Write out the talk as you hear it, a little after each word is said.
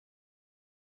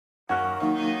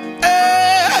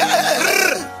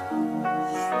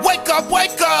up,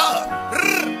 wake up.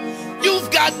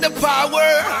 You've got the power.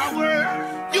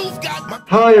 You've got my...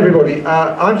 Hi everybody,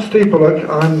 I'm Steve Bullock,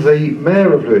 I'm the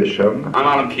Mayor of Lewisham. I'm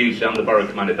Alan Pusey, I'm the Borough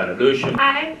Commander down at Lewisham.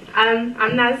 Hi, I'm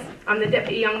Naz, I'm the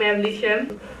Deputy Young Mayor of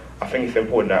Lewisham. I think it's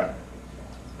important that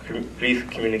police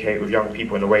communicate with young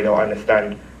people in a way they'll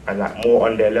understand and like more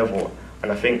on their level.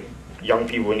 And I think young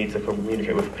people need to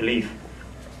communicate with police,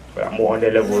 but more on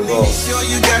their level as well. Sure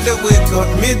you gotta wake up.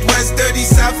 Midwest, 30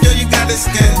 South, yo, you gotta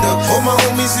stand up. All my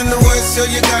homies in the West, yo,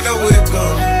 you gotta wake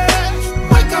up.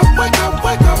 Wake up, wake up,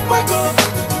 wake up, wake up.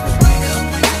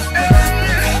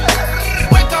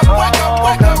 Wake up, wake up,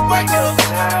 wake up, wake up.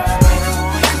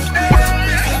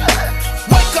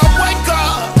 Wake up, wake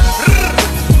up.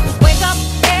 Wake up,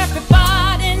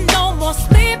 everybody, no more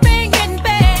sleeping in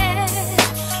bed.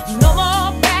 No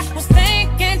more backwards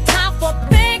thinking, time for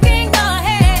thinking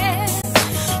ahead.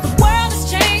 The world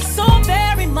has changed so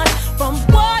very much from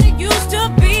what it used to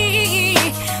be.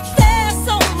 There's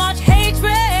so much hatred,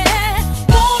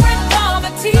 war and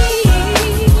poverty.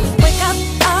 Wake up,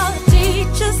 all the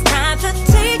teachers, time to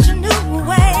teach a new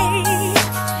way.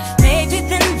 Maybe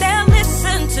then they'll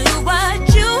listen to what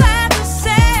you have to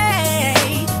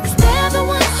say. 'Cause they're the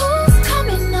ones who's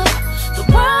coming up. The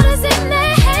world is in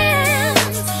their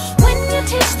hands. When you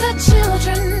teach the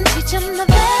children, teach them the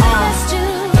best you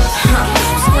can.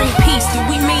 Scream peace, do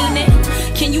we mean it?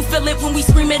 Can you feel it when we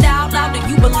scream it out loud? Do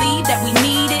you believe that we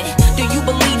need it? Do you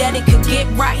believe that it could get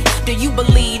right? Do you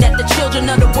believe that the children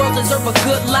of the world deserve a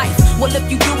good life? Well, if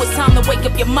you do, it's time to wake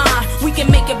up your mind. We can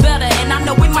make it better, and I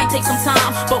know it might take some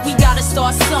time, but we gotta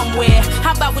start somewhere.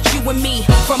 How about with you and me?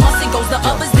 From us it goes to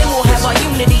others, then we'll have our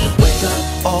unity. Wake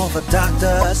up, all the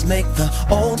doctors make the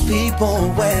old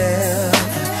people well.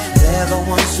 They're the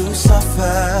ones who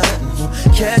suffer and who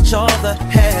catch all the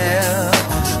hell.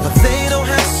 But they don't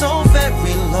have so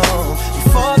very long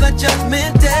before the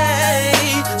judgment day.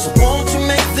 So won't you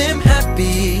make them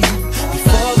happy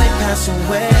before they pass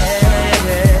away?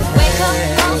 Wake up,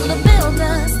 all the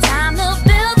builders, time to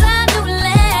build a new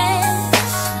land.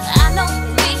 I know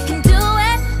we can do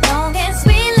it, long as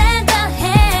we lend a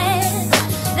hand.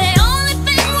 The only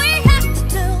thing we have to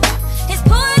do is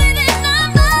put it in our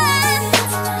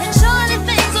minds, and surely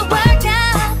things will work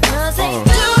out, 'cause they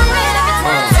do it all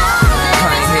the time.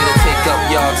 I ain't here to take up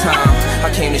y'all time, I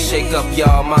came to shake up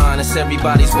y'all mind. It's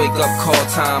everybody's wake up call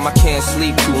time. I can't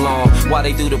sleep too long, why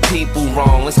they do the people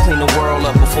wrong? Let's clean the world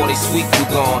up before they sweep you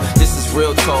gone. This is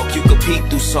real talk, you can peek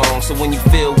through songs. So when you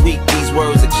feel weak, these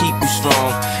words will keep you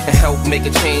strong and help make a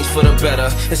change for the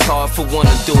better. It's hard for one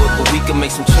to do it, but we can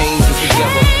make some changes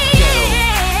together.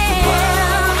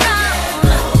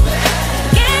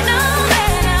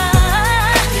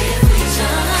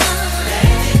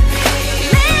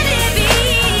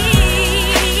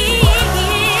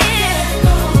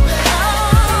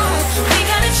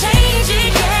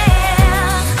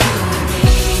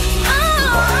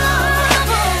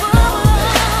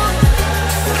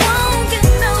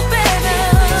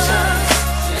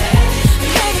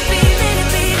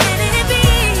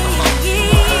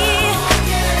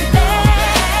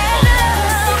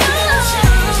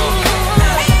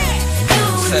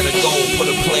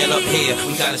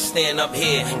 We gotta stand up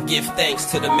here and give thanks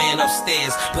to the man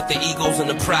upstairs. Put the egos and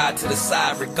the pride to the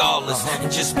side regardless,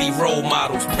 and just be role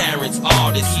models, parents,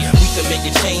 artists. We can make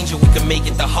a change or we can make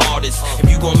it the hardest. If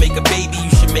you gon' make a baby, you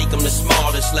should make them the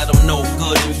smartest. Let them know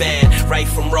good and bad, right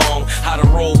from wrong, how to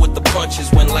roll with the punches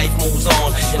when life moves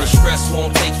on. And the stress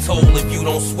won't take toll if you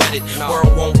don't sweat it.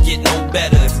 World won't get no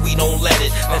better if we don't let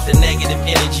it. Let the negative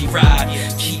energy ride,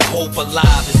 keep hope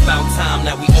alive. It's about time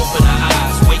that we open our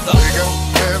eyes. Wake up.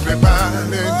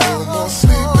 Everybody, no more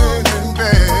sleeping in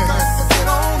bed.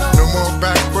 No more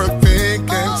backward thinking,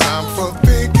 time for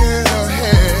thinking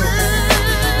ahead.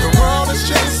 The world has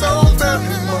changed so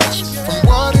very much from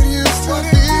what it used to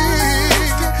be.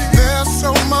 There's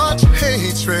so much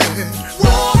hatred,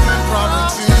 war and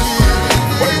poverty.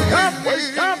 Wake up,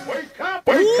 wake up, wake up,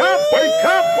 wake up, wake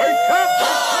up, wake up,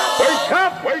 wake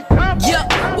up, wake up. Yup,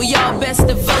 well y'all best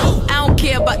to vote. I don't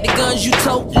care about the guns you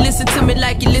tote. Listen to me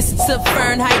like you listen to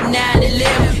Fahrenheit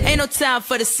 9/11. Ain't no time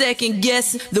for the second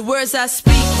guessing. The words I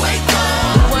speak, wake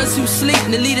up. The ones who sleep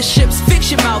in the leadership's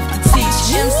fiction mouth to teach.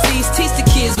 MCs teach the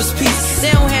kids with peace.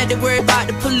 They don't have to worry about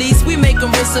the police. We make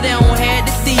them rich so they don't have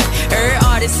the thief. Every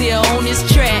artist here on this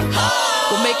track.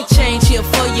 We'll make a change here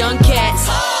for young cats.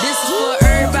 This is for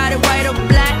everybody, white or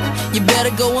black. You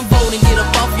better go and vote and get up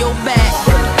off your back.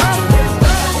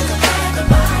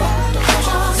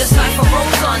 This life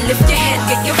rolls on, lift your head,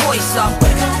 get your voice up.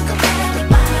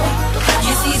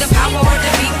 You see the power of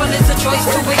the people, it's a choice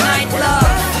to wake